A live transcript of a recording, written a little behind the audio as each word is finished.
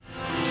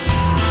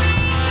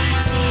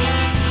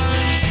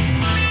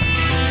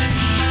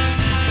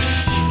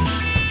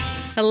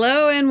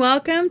Hello and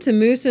welcome to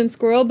Moose and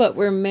Squirrel, but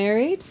we're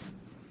married.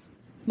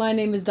 My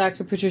name is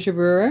Dr. Patricia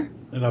Brewer.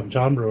 And I'm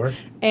John Brewer.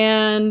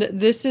 And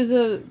this is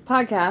a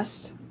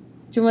podcast.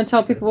 Do you want to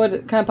tell people what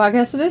kind of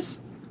podcast it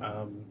is?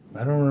 I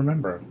don't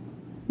remember.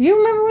 You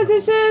remember what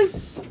this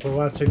is? We're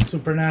watching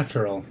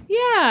Supernatural.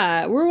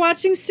 Yeah, we're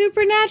watching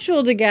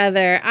Supernatural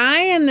together. I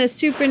am the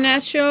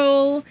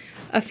Supernatural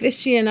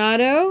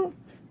aficionado,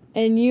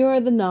 and you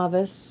are the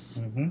novice.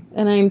 Mm-hmm.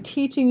 And I'm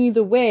teaching you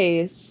the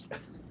ways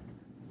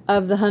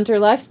of the hunter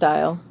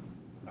lifestyle.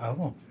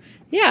 Oh.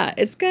 Yeah,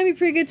 it's going to be a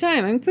pretty good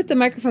time. I'm going to put the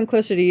microphone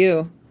closer to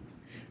you.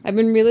 I've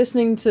been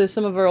re-listening to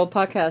some of our old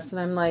podcasts, and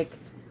I'm like,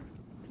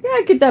 yeah,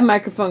 get that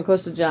microphone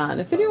close to John.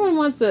 If anyone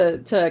wants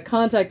to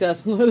contact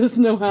us and let us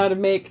know how to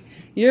make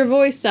your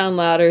voice sound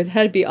louder,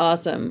 that'd be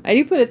awesome. I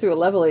do put it through a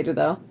levelator,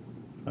 though.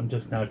 I'm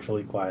just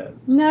naturally quiet.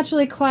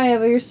 Naturally quiet,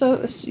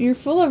 but you're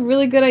full of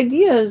really good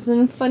ideas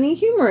and funny,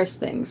 humorous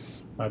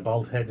things. My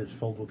bald head is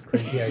filled with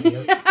crazy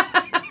ideas.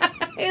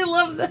 I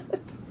love that.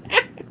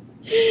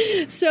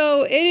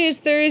 So it is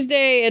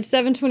Thursday at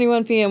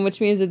 7:21 p.m., which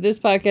means that this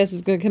podcast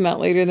is going to come out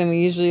later than we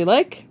usually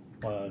like.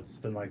 Well, it's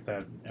been like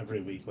that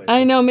every week lately.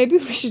 I know. Maybe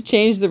we should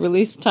change the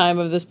release time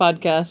of this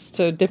podcast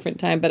to a different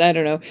time, but I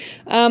don't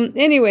know.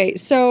 Anyway,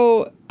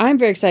 so I'm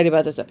very excited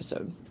about this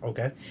episode.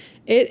 Okay.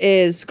 It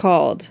is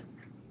called...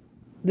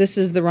 This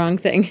is the wrong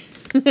thing.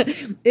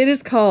 It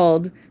is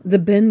called The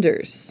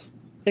Benders.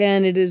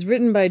 And it is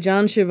written by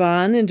John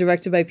Siobhan and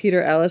directed by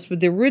Peter Ellis with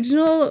the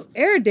original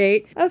air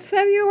date of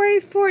February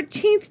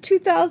 14th,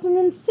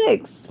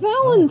 2006.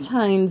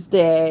 Valentine's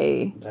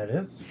Day. That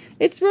is?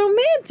 It's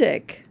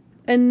romantic.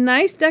 A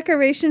nice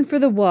decoration for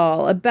the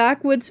wall. A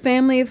backwoods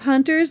family of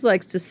hunters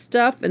likes to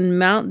stuff and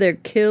mount their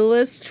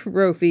kill-less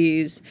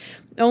trophies.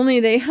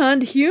 Only they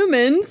hunt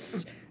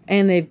humans,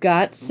 and they've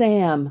got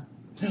Sam.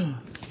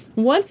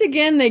 Once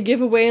again, they give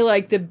away,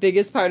 like, the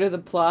biggest part of the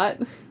plot.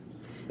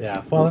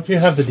 Yeah, well, if you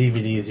have the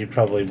DVDs, you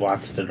probably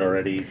watched it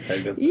already. I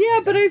guess. Yeah,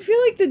 but I feel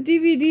like the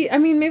DVD... I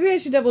mean, maybe I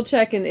should double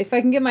check, and if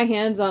I can get my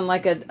hands on,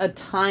 like, a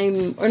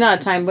time... Or not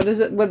a time, what is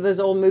it? What are those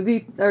old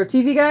movie... Or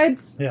TV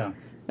guides? Yeah.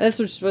 That's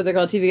what they're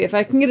called, TV. If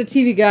I can get a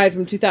TV guide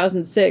from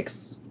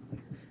 2006,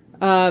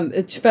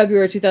 it's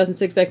February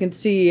 2006, I can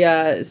see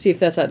if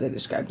that's how they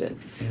described it.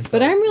 Okay.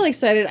 But I'm really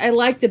excited. I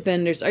like the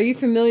Benders. Are you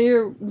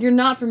familiar? You're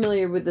not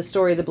familiar with the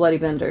story of the Bloody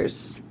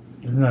Benders.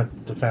 Isn't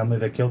that the family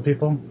that killed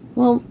people?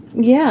 Well,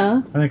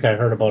 yeah. I think I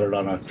heard about it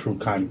on a true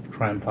crime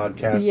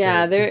podcast.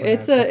 Yeah,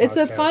 it's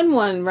a fun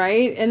one,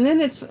 right? And then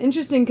it's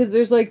interesting because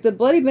there's like the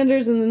Bloody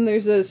Benders, and then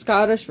there's a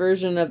Scottish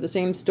version of the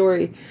same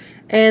story.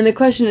 And the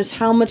question is,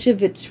 how much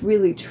of it's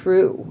really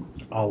true?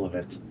 All of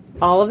it.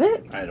 All of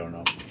it? I don't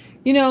know.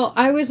 You know,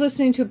 I was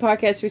listening to a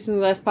podcast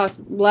recently, last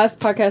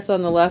podcast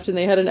on the left, and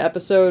they had an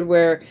episode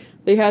where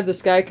they had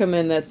this guy come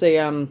in that's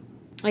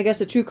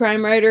a true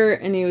crime writer,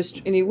 and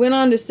he went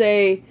on to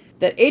say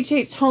that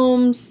H.H.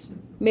 Holmes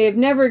may have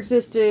never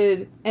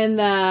existed, and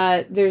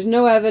that there's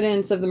no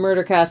evidence of the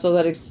murder castle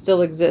that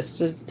still exists,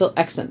 is still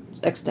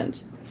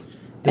extant.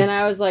 And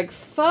I was like,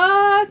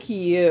 fuck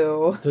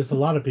you. There's a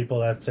lot of people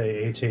that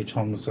say H.H.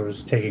 Holmes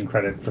was taking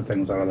credit for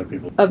things that other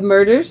people... Of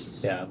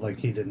murders? Yeah, like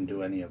he didn't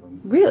do any of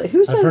them. Really?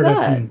 Who says that? I've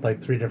heard it from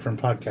like 3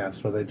 different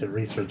podcasts where they did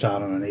research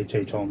on him, and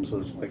H.H. Holmes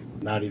was like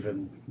not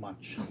even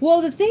much. Well,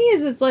 the thing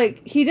is, it's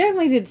like, he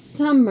definitely did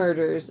some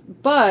murders,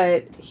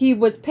 but he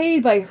was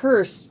paid by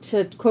Hearst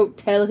to, quote,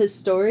 tell his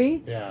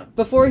story. Yeah.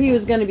 Before he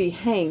was going to be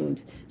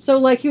hanged. So,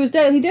 like, he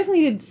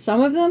definitely did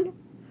some of them.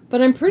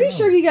 But I'm pretty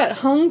sure he got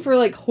hung for,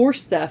 like,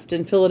 horse theft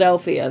in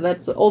Philadelphia.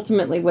 That's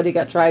ultimately what he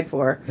got tried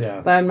for.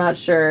 Yeah. But I'm not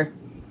sure.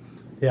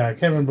 Yeah, I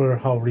can't remember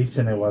how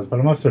recent it was,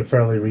 but it must have been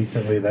fairly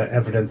recently that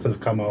evidence has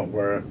come out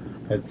where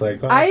it's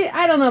like... Oh.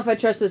 I don't know if I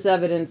trust this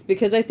evidence,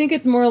 because I think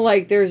it's more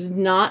like there's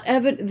not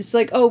evidence. It's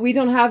like, oh, we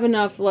don't have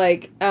enough,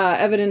 like,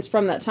 evidence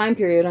from that time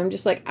period. I'm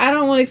just like, I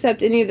don't want to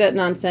accept any of that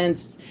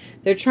nonsense.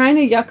 They're trying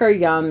to yuck our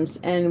yums,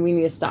 and we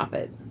need to stop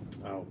it.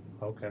 Oh,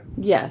 okay.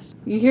 Yes.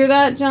 You hear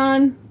that,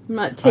 John? I'm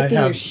not taking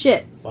your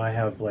shit. I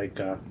have, like,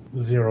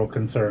 zero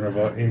concern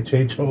about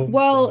H.H. Holmes.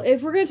 Well,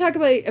 if we're going to talk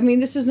about... I mean,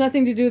 this has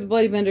nothing to do with the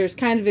Bloody Benders,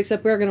 kind of,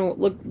 except we're going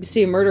to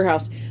see a murder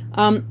house.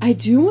 I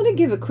do want to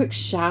give a quick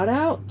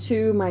shout-out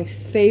to my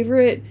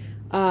favorite,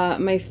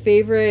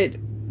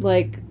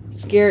 like,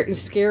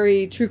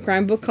 scary true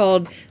crime book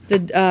called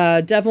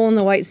The Devil in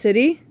the White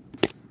City.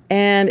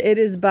 And it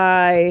is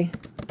by...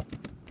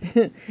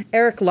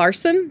 Eric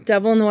Larson,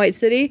 Devil in the White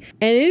City,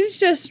 and it is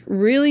just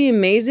really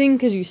amazing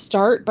because you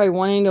start by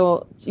wanting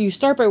to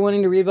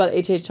read about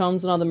H.H.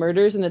 Holmes and all the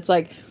murders, and it's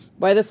like,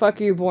 why the fuck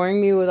are you boring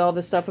me with all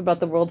this stuff about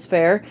the World's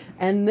Fair?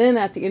 And then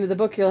at the end of the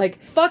book, you're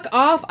like, fuck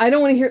off, I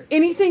don't want to hear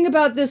anything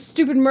about this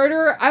stupid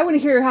murderer. I want to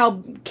hear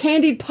how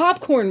candied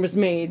popcorn was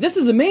made. This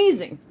is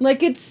amazing.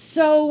 Like, it's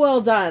so well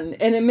done,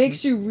 and it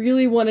makes you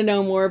really want to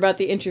know more about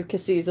the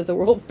intricacies of the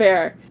World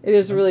Fair. It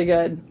is really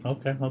good.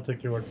 Okay, I'll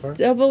take your word for it.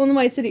 Devil in the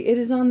White City. It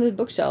is on the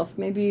bookshelf.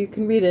 Maybe you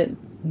can read it.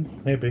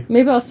 Maybe.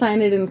 Maybe I'll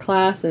sign it in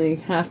class and you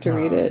have to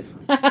read it.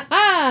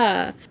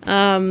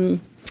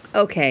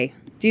 Okay.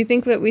 Do you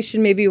think that we should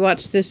maybe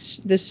watch this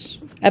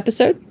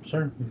episode?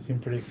 Sure, you seem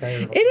pretty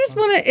excited about It is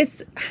one of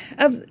it's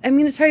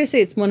hard to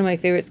say it's one of my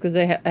favorites because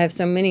I have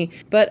so many.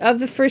 But of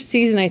the first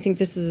season, I think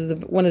this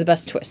is one of the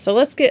best twists. So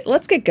let's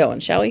get going,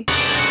 shall we?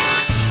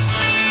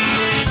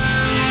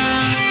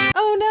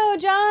 Oh no,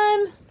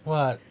 John!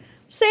 What?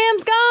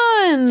 Sam's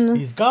gone.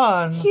 He's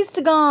gone. He's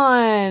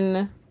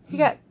gone. He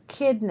got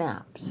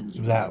kidnapped.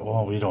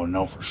 Well, we don't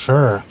know for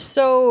sure.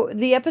 So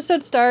the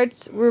episode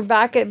starts, we're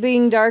back at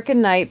being dark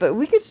and night, but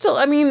we could still,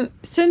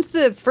 since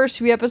the first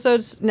few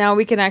episodes, now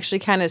we can actually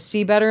kind of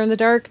see better in the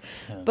dark.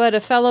 Yeah. But a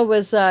fellow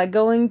was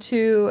going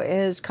to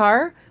his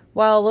car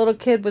while a little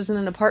kid was in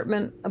an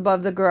apartment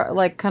above the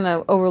garage, kind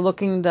of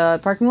overlooking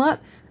the parking lot,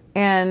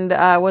 and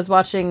was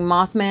watching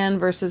Mothman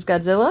versus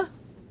Godzilla.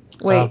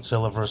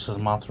 Godzilla versus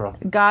Mothra.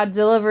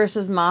 Godzilla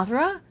versus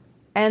Mothra.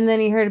 And then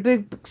he heard a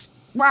big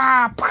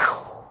wah,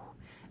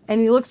 and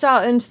he looks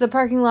out into the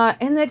parking lot,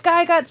 and the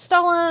guy got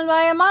stolen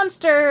by a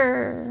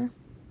monster.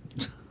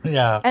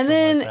 Yeah. And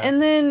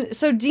then,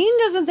 so Dean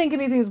doesn't think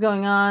anything's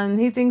going on.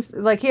 He thinks,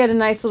 he had a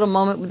nice little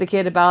moment with the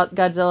kid about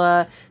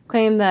Godzilla,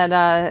 claimed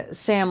that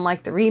Sam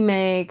liked the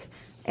remake.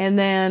 And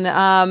then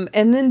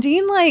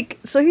Dean,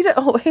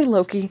 oh, hey,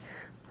 Loki.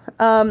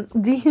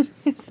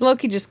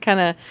 Loki just kind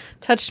of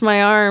touched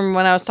my arm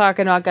when I was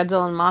talking about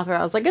Godzilla and Mothra.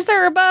 I was like, is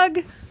there a bug?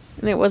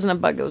 And it wasn't a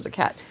bug, it was a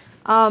cat.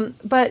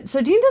 But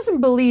so Dean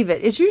doesn't believe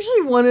it. It's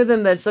usually one of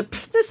them that's like,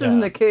 this isn't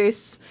the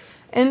case.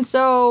 And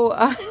so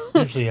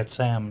usually it's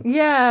Sam.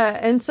 Yeah,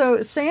 and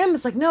so Sam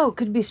is like, no, it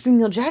could be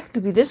Springfield Jack, it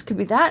could be this, could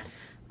be that.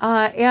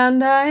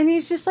 And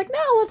he's just like,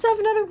 no, let's have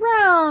another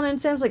round. And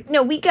Sam's like,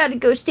 no, we gotta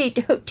go stay at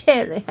the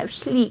hotel and have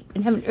sleep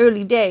and have an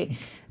early day.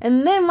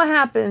 And then what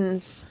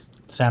happens?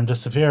 Sam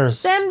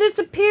disappears. And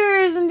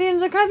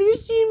Dean's like, have you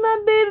seen my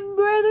baby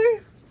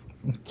brother?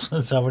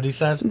 Is that what he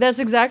said? That's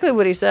exactly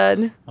what he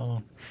said.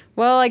 Oh.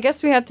 Well, I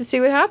guess we have to see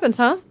what happens,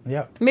 huh?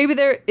 Yep. Maybe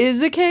there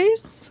is a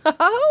case?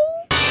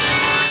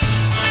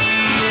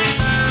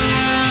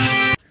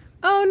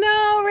 Oh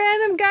no,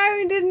 random guy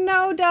we didn't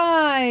know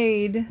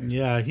died.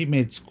 Yeah, he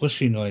made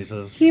squishy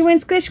noises. He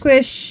went squish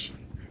squish.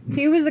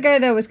 He was the guy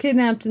that was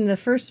kidnapped in the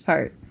first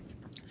part.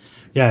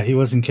 Yeah, he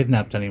wasn't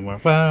kidnapped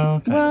anymore.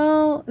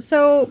 Well,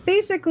 so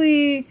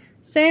basically,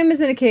 Sam is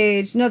in a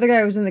cage. Another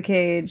guy was in the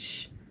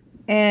cage.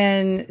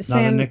 And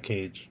Sam... Not a Nick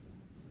Cage.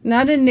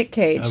 Not a Nick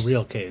Cage. A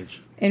real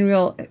cage.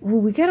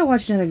 We gotta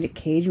watch another Nick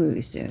Cage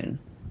movie soon.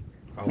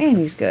 Okay. Man,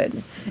 he's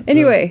good.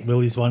 Anyway.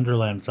 Willy's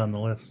Wonderland's on the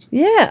list.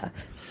 Yeah.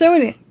 So,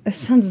 it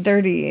sounds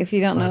dirty if you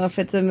don't know if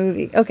it's a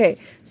movie. Okay.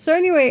 So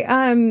anyway,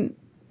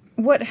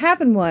 what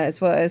happened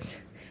was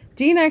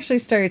Dean actually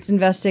starts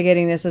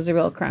investigating this as a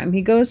real crime.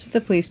 He goes to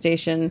the police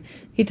station.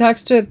 He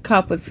talks to a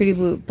cop with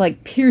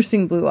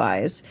piercing blue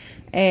eyes.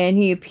 And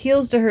he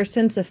appeals to her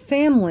sense of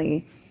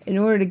family in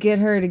order to get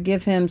her to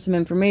give him some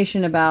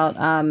information about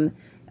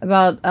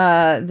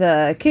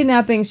the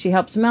kidnapping. She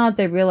helps him out.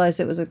 They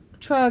realize it was a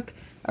truck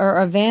or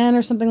a van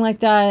or something like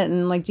that.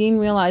 And Dean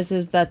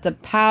realizes that the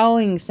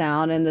powing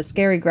sound and the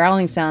scary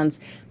growling sounds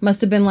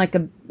must have been like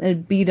a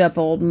beat up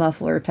old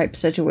muffler type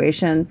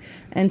situation.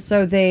 And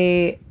so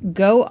they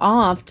go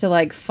off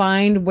to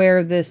find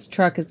where this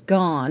truck is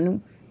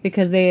gone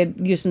because they had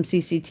used some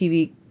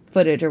CCTV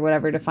footage or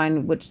whatever to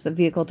find which the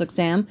vehicle took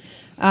Sam.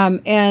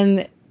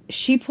 And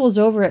she pulls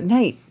over at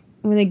night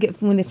when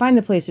they find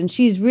the place, and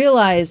she's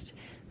realized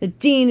that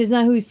Dean is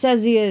not who he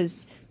says he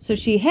is. So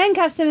she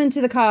handcuffs him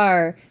into the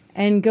car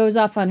and goes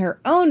off on her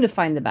own to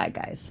find the bad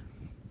guys.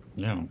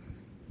 Yeah.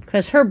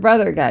 Because her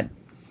brother got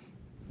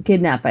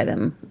kidnapped by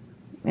them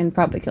and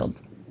probably killed.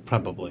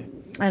 Probably.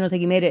 I don't think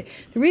he made it.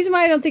 The reason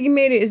why I don't think he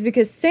made it is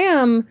because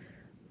Sam,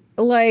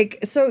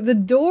 so the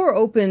door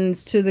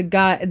opens to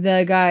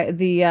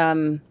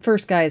the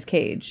first guy's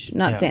cage,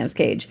 not Sam's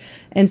cage.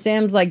 And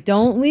Sam's like,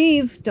 don't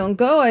leave, don't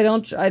go. I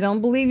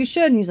don't believe you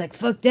should. And he's like,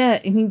 fuck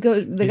that. And he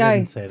goes, he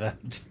didn't say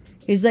that.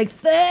 He's like,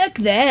 fuck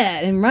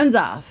that, and runs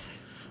off.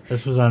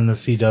 This was on the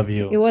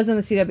CW. It was on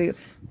the CW.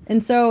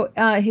 And so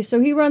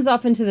he runs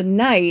off into the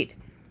night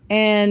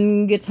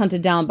and gets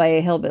hunted down by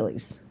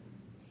hillbillies.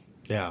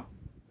 Yeah.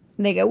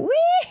 And they go,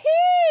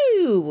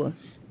 woohoo!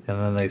 And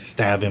then they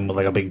stab him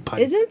with a big pipe.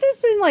 Is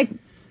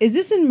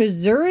this in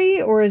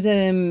Missouri or is it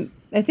in,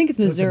 I think it's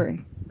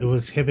Missouri. It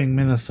was Hibbing,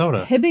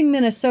 Minnesota. Hibbing,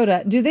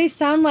 Minnesota. Do they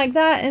sound like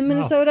that in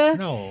Minnesota?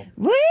 No.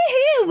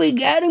 Woohoo! We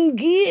got him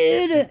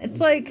good. It's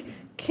like,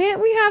 can't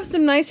we have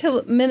some nice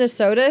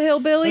Minnesota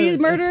hillbilly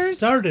murders? It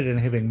started in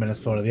Hibbing,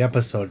 Minnesota. The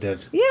episode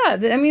did. Yeah,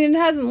 it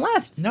hasn't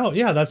left. No,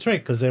 yeah, that's right,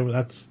 because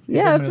that's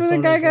where the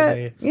guy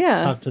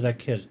got. Talked to that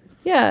kid.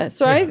 Yeah,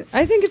 so yeah.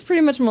 I think it's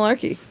pretty much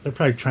malarkey. They're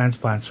probably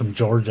transplants from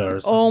Georgia or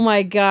something. Oh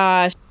my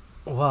gosh.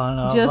 One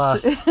of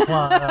us.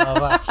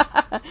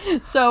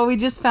 So we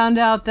just found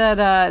out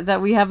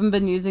that we haven't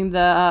been using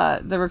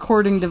the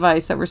recording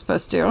device that we're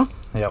supposed to.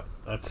 Yep,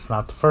 that's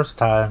not the first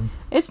time.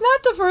 It's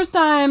not the first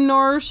time,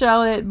 nor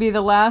shall it be the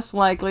last,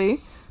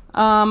 likely.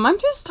 I'm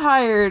just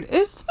tired.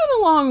 It's been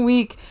a long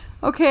week.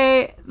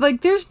 Okay,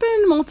 there's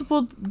been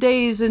multiple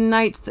days and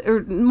nights,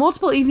 or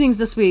multiple evenings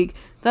this week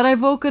that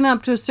I've woken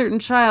up to a certain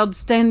child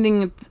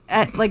standing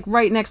at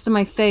right next to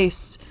my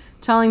face,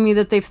 telling me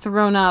that they've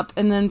thrown up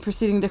and then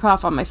proceeding to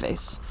cough on my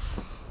face.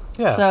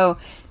 Yeah. So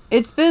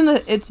it's been a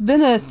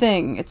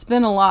thing. It's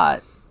been a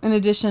lot in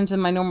addition to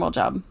my normal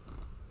job.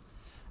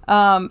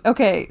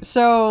 Okay,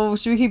 so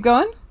should we keep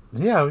going?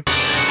 Yeah.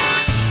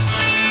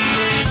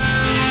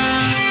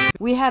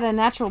 We had a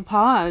natural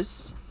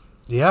pause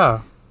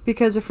Yeah.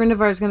 because a friend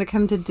of ours is going to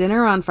come to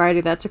dinner on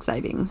Friday. That's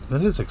exciting.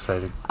 That is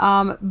exciting.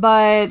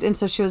 And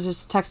so she was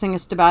just texting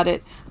us about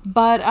it.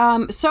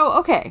 But, so,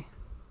 okay.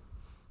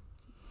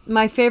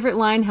 My favorite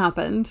line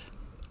happened.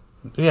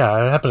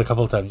 Yeah, it happened a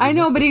couple of times. I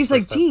know, but he's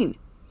like, Dean,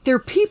 they're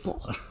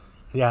people.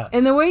 Yeah.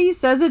 And the way he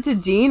says it to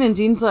Dean, and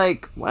Dean's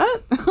like,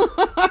 what?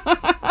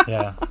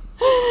 Yeah.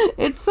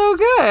 It's so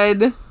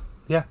good.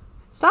 Yeah.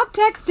 Stop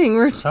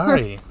texting.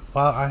 Sorry.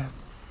 Well,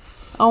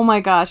 Oh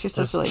my gosh, you're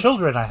so there's silly.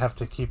 children I have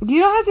to keep.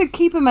 You don't have to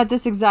keep them at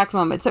this exact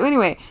moment. So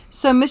anyway,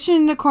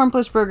 Mission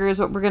Accomplished Burger is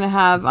what we're going to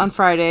have on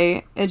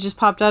Friday. It just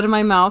popped out of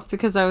my mouth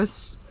because I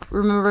was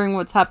remembering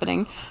what's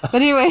happening. But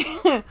anyway,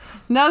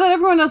 now that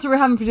everyone knows what we're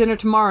having for dinner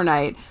tomorrow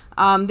night,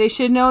 they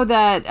should know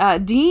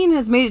that Dean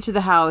has made it to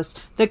the house.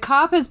 The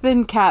cop has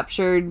been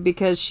captured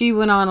because she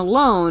went on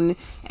alone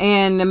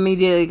and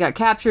immediately got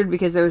captured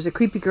because there was a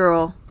creepy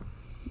girl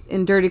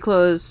in dirty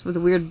clothes with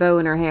a weird bow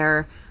in her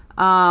hair.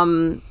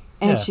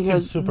 And she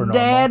goes, super normal.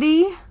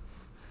 Daddy?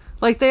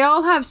 Like, they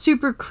all have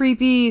super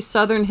creepy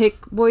Southern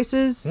hick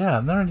voices. Yeah,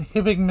 and they're in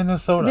Hibbing,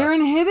 Minnesota. They're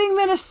in Hibbing,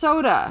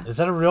 Minnesota. Is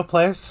that a real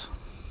place?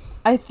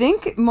 I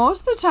think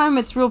most of the time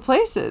it's real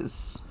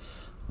places.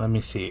 Let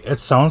me see. It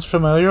sounds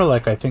familiar,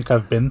 like I think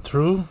I've been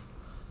through.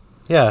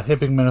 Yeah,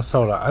 Hibbing,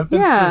 Minnesota. I've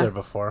been through there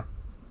before.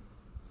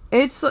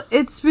 It's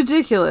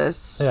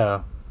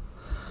Yeah.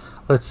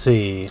 Let's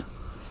see.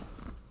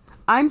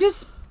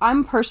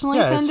 I'm personally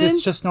offended.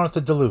 It's just north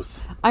of Duluth.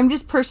 I'm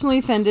just personally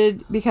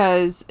offended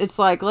because it's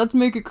like, let's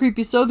make it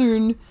creepy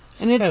Southern.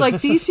 And it's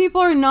like, these people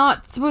are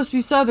not supposed to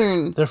be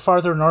Southern. They're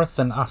farther north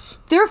than us.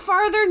 They're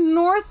farther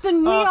north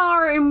than we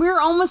are, and we're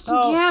almost in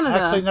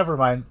Canada. Actually, never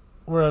mind.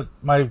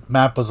 My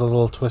map was a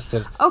little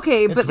twisted.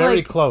 Okay, it's but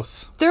very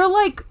close. They're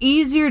like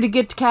easier to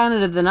get to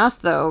Canada than us,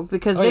 though,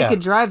 because they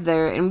could drive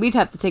there, and we'd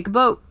have to take a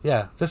boat.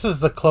 Yeah, this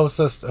is the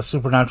closest a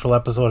Supernatural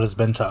episode has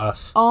been to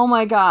us. Oh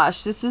my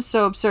gosh, this is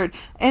so absurd.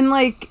 And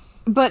like,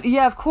 but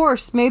yeah, of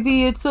course,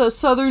 maybe it's a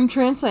Southern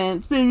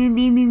transplant.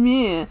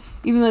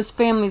 Even though his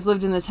family's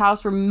lived in this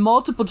house for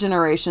multiple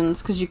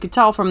generations, because you could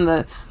tell from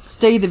the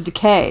state of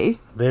decay.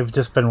 They've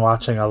just been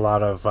watching a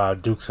lot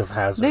of Dukes of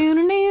Hazzard. That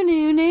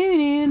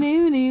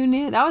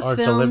was filmed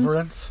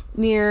Deliverance?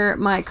 near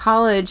my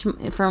college,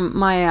 from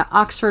my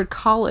Oxford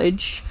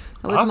College.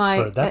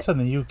 Oxford, that's in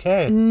the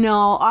UK.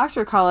 No,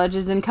 Oxford College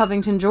is in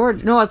Covington,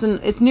 Georgia. No,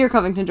 it's near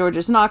Covington, Georgia.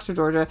 It's in Oxford,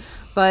 Georgia.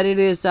 But it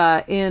is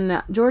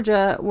in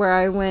Georgia where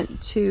I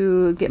went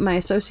to get my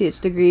associate's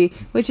degree,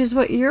 which is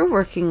what you're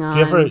working on.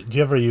 Do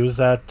you ever use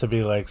that to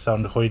be like,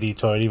 sound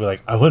hoity-toity? Be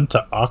like, I went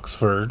to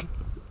Oxford.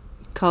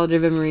 College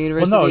of Emory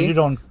University. Well, no, you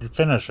don't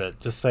finish it.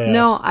 Just say...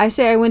 No, I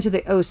say I went to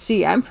the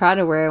OC. I'm proud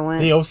of where I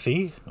went. The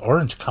OC?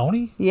 Orange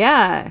County?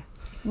 Yeah.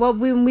 Well,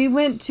 when we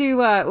went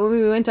to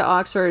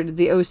Oxford,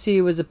 the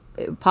OC was a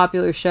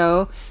popular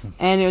show,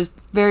 and it was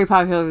very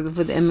popular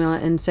with Emma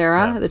and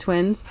Sarah, the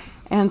twins,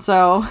 and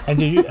so. and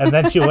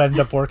then you end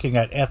up working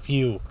at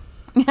FU.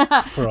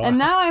 Yeah, and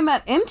now I'm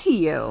at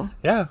MTU.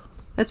 Yeah,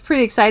 that's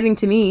pretty exciting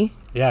to me.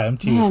 Yeah,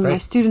 MTU is Man, great. my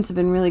students have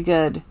been really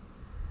good.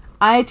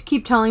 I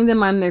keep telling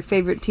them I'm their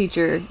favorite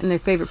teacher and their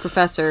favorite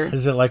professor.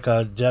 Is it like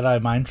a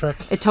Jedi mind trick?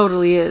 It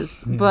totally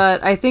is,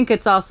 but I think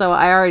it's also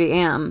I already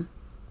am.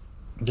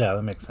 Yeah,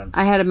 that makes sense.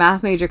 I had a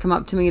math major come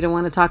up to me to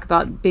want to talk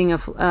about being a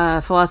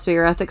philosophy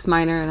or ethics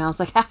minor, and I was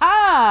like,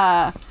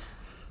 ha-ha!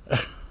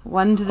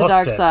 One to the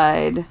dark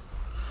side.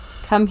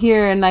 Come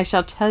here, and I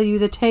shall tell you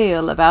the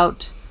tale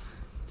about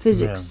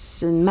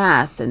physics and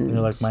math and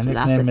You're like, my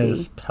philosophy. nickname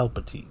is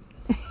Palpatine.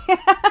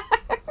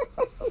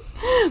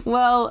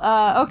 Well,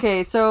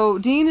 okay, so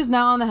Dean is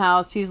now in the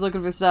house. He's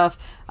looking for stuff.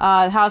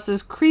 The house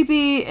is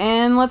creepy,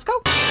 and let's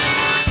go.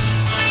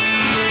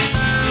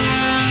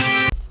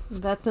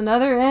 That's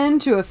another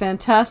end to a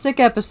fantastic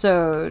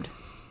episode.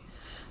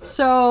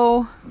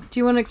 So, do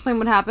you want to explain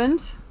what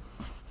happened?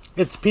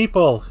 It's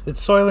people.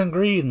 It's Soylent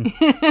Green.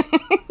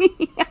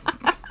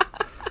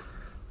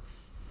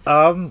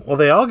 Well,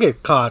 they all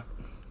get caught.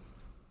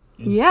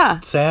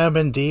 Yeah. Sam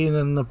and Dean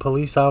and the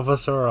police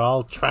officer are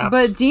all trapped.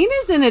 But Dean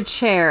is in a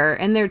chair,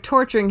 and they're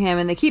torturing him,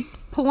 and they keep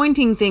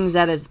pointing things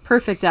at his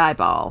perfect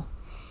eyeball.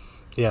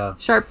 Yeah.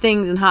 Sharp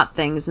things and hot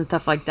things and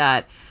stuff like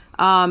that.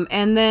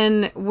 And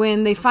then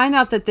when they find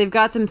out that they've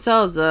got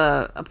themselves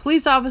a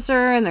police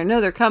officer and they know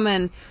they're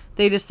coming,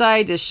 they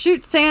decide to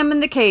shoot Sam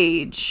in the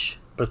cage.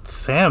 But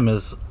Sam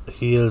is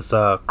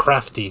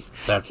crafty.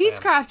 He's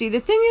crafty. The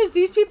thing is,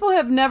 these people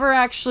have never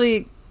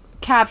actually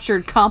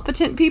captured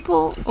competent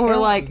people or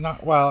like...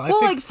 I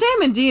think, like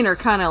Sam and Dean are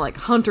kind of like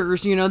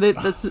hunters, you know.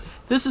 This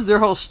is their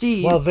whole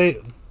steez. Well,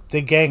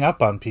 they gang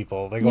up on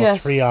people. They go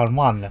Yes.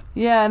 3-on-1.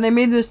 Yeah, and they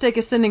made the mistake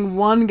of sending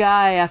one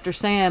guy after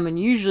Sam, and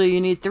usually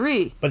you need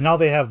 3. But now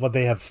they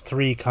have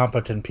 3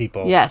 competent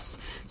people. Yes.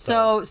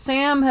 So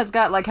Sam has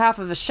got like half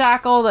of a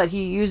shackle that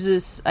he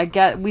uses.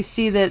 We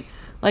see that,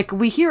 like,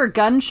 we hear a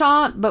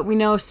gunshot, but we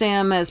know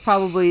Sam has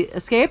probably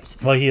escaped.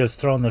 Well, he has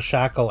thrown the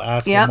shackle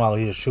at him while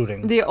he is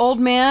shooting. The old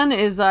man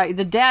is,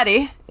 the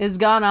daddy, is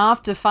gone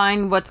off to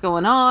find what's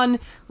going on,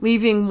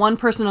 leaving one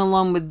person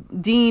alone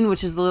with Dean,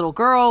 which is the little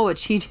girl,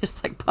 which he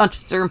just, like,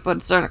 punches her and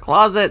puts her in a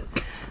closet.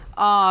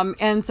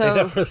 And so...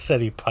 They never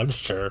said he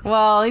punched her.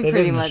 Well, he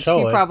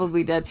show it.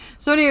 probably did.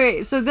 So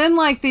anyway, so then,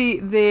 like,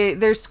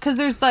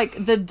 there's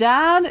like the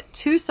dad,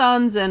 2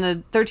 sons, and a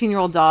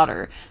 13-year-old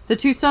daughter. The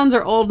 2 sons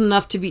are old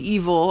enough to be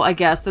evil, I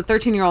guess. The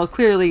 13-year-old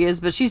clearly is,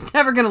 but she's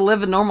never going to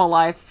live a normal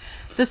life.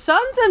 The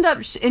sons end up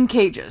in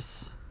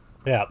cages.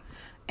 Yeah.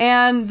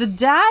 And the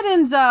dad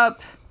ends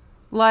up,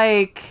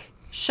 like,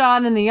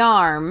 shot in the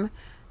arm.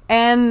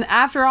 And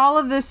after all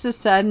of this is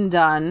said and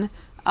done...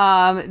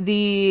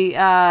 the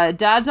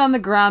dad's on the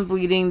ground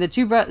bleeding. The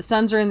 2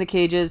 sons are in the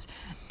cages,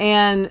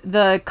 and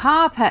the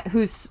cop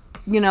whose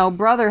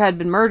brother had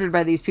been murdered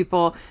by these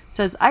people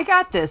says, "I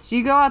got this.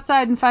 You go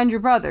outside and find your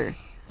brother."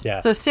 Yeah.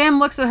 So Sam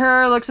looks at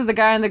her, looks at the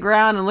guy on the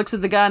ground, and looks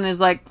at the gun, and is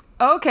like,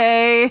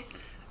 "Okay."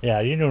 Yeah,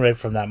 you knew right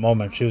from that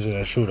moment she was going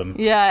to shoot him.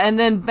 Yeah, and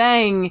then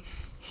bang.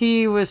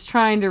 He was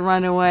trying to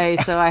run away,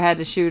 so I had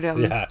to shoot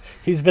him. Yeah,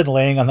 he's been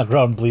laying on the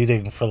ground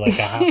bleeding for like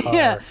a half hour.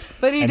 Yeah,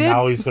 but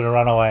now he's going to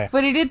run away.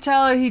 But he did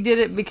tell her he did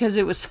it because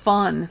it was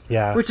fun.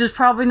 Yeah. Which is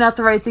probably not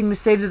the right thing to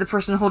say to the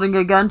person holding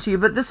a gun to you.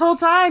 But this whole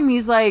time,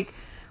 he's like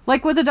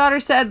what the daughter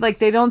said, like,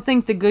 they don't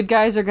think the good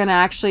guys are going to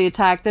actually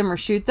attack them or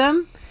shoot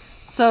them.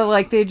 So,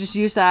 like, they're just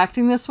used to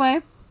acting this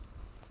way.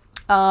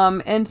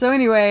 And so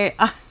anyway,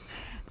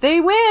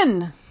 they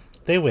win.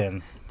 They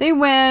win. They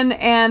win,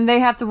 and they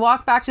have to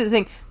walk back to the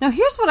thing. Now,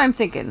 here's what I'm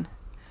thinking.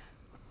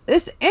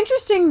 It's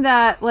interesting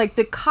that, like,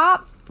 the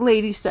cop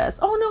lady says,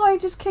 "Oh, no, I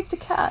just kicked a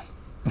cat."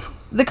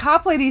 The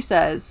cop lady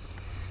says,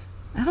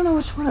 I don't know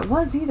which one it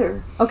was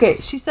either. Okay,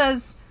 she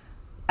says,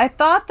 "I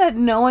thought that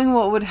knowing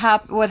what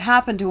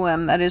happened to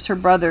him, that is her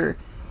brother,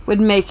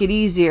 would make it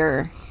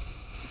easier,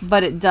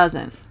 but it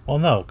doesn't." Well,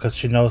 no, because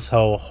she knows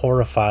how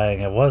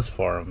horrifying it was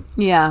for him.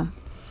 Yeah.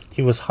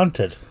 He was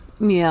hunted.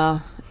 Yeah.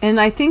 And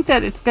I think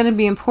that it's going to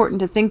be important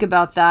to think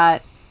about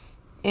that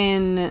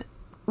it's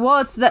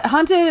that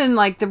hunted, and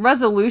like the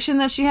resolution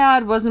that she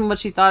had wasn't what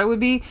she thought it would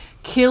be.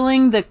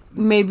 Killing the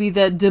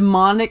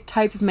demonic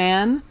type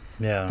man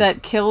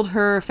that killed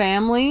her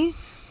family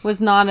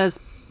was not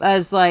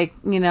as like,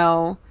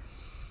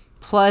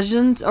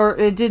 pleasant, or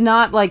it did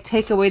not like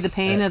take away the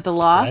pain of the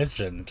loss.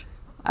 Legend.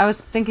 I was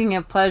thinking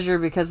of pleasure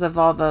because of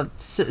all the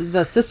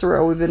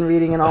Cicero we've been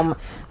reading and all.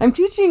 I'm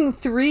teaching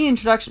 3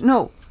 introduction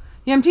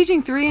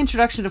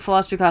to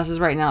philosophy classes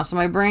right now, so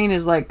my brain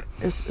is like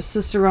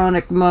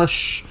Ciceronic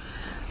mush.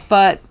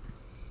 But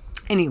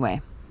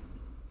anyway,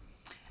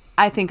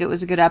 I think it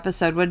was a good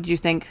episode. What did you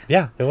think?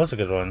 Yeah, it was a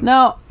good one.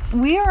 No,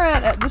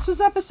 this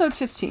was episode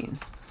 15.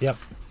 Yep.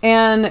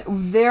 And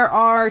there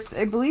are,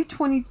 I believe,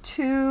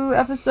 22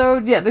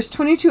 episodes. Yeah, there's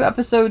 22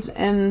 episodes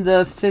in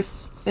the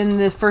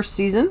first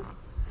season.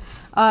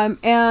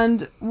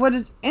 And what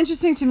is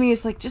interesting to me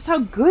is like just how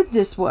good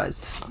this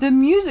was. The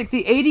music,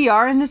 the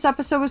ADR in this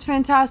episode was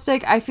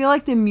fantastic. I feel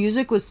like the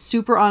music was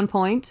super on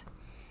point.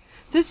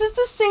 This is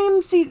the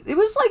same scene. It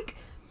was like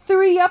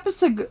 3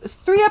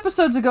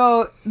 episodes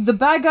ago, the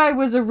bad guy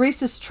was a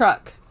racist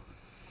truck.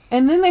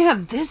 And then they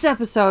have this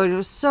episode. It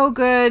was so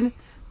good.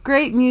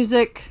 Great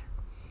music.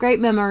 Great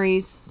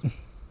memories.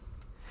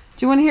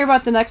 Do you want to hear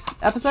about the next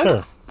episode?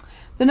 Sure.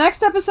 The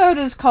next episode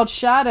is called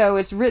Shadow.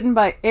 It's written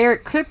by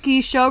Eric Kripke,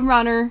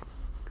 showrunner,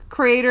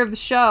 creator of the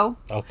show.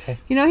 Okay.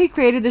 He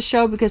created the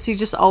show because he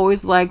just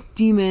always liked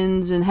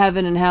demons and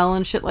heaven and hell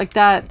and shit like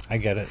that. I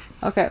get it.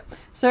 Okay.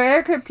 So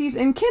Eric Kripke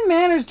and Kim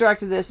Manners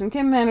directed this, and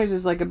Kim Manners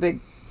is like a big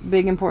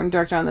important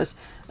director on this.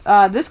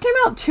 This came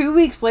out 2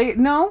 weeks later.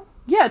 No.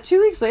 Yeah,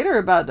 2 weeks later,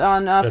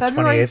 on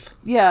February 28th?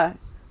 Yeah.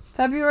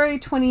 February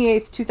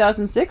 28th,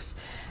 2006.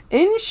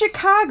 In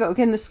Chicago.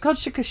 Again, this is called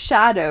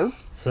Shadow.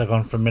 So they're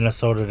going from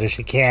Minnesota to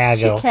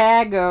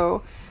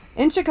Chicago.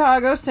 In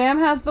Chicago, Sam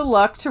has the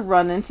luck to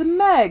run into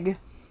Meg.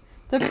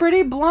 The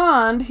pretty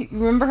blonde, you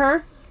remember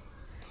her?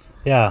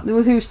 Yeah.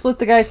 Who slit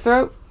the guy's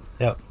throat?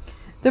 Yep.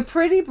 The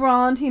pretty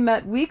blonde he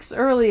met weeks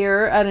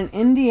earlier at an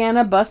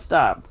Indiana bus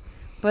stop.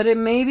 But it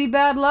may be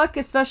bad luck,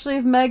 especially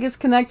if Meg is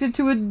connected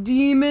to a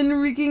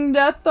demon wreaking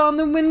death on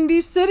the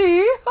Windy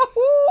City.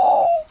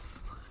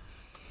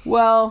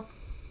 Well,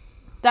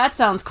 that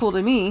sounds cool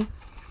to me.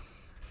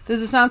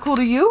 Does it sound cool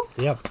to you?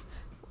 Yep.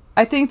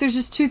 I think there's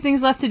just 2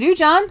 things left to do,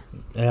 John.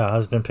 Yeah,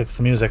 husband picks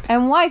the music.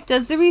 And wife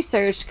does the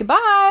research.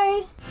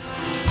 Goodbye.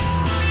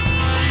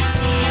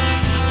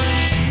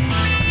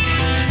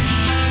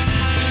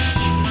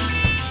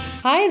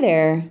 Hi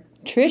there.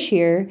 Trish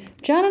here.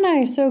 John and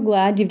I are so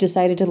glad you've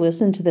decided to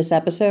listen to this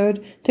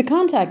episode. To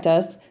contact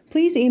us,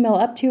 please email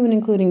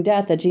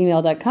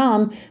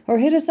uptoandincludingdeath@gmail.com or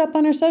hit us up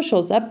on our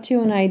socials,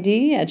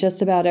 uptoandid at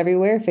just about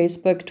everywhere,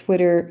 Facebook,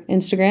 Twitter,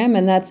 Instagram,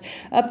 and that's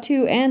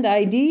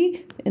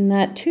uptoandid, and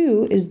that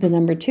 2 is the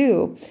number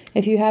 2.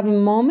 If you have a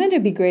moment,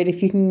 it'd be great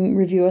if you can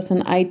review us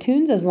on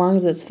iTunes as long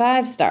as it's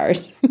 5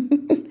 stars.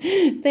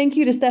 Thank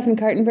you to Stefan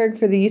Kartenberg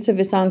for the use of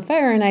his song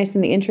Fire and Ice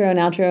in the intro and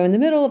outro in the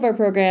middle of our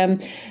program.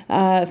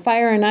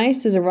 Fire and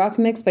Ice is a rock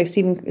mix by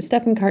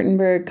Stefan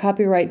Kartenberg,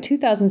 copyright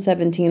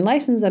 2017,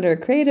 licensed under a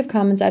Creative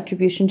Commons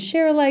Attribution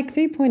Share Alike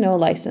 3.0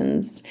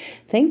 license.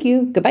 Thank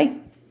you. Goodbye.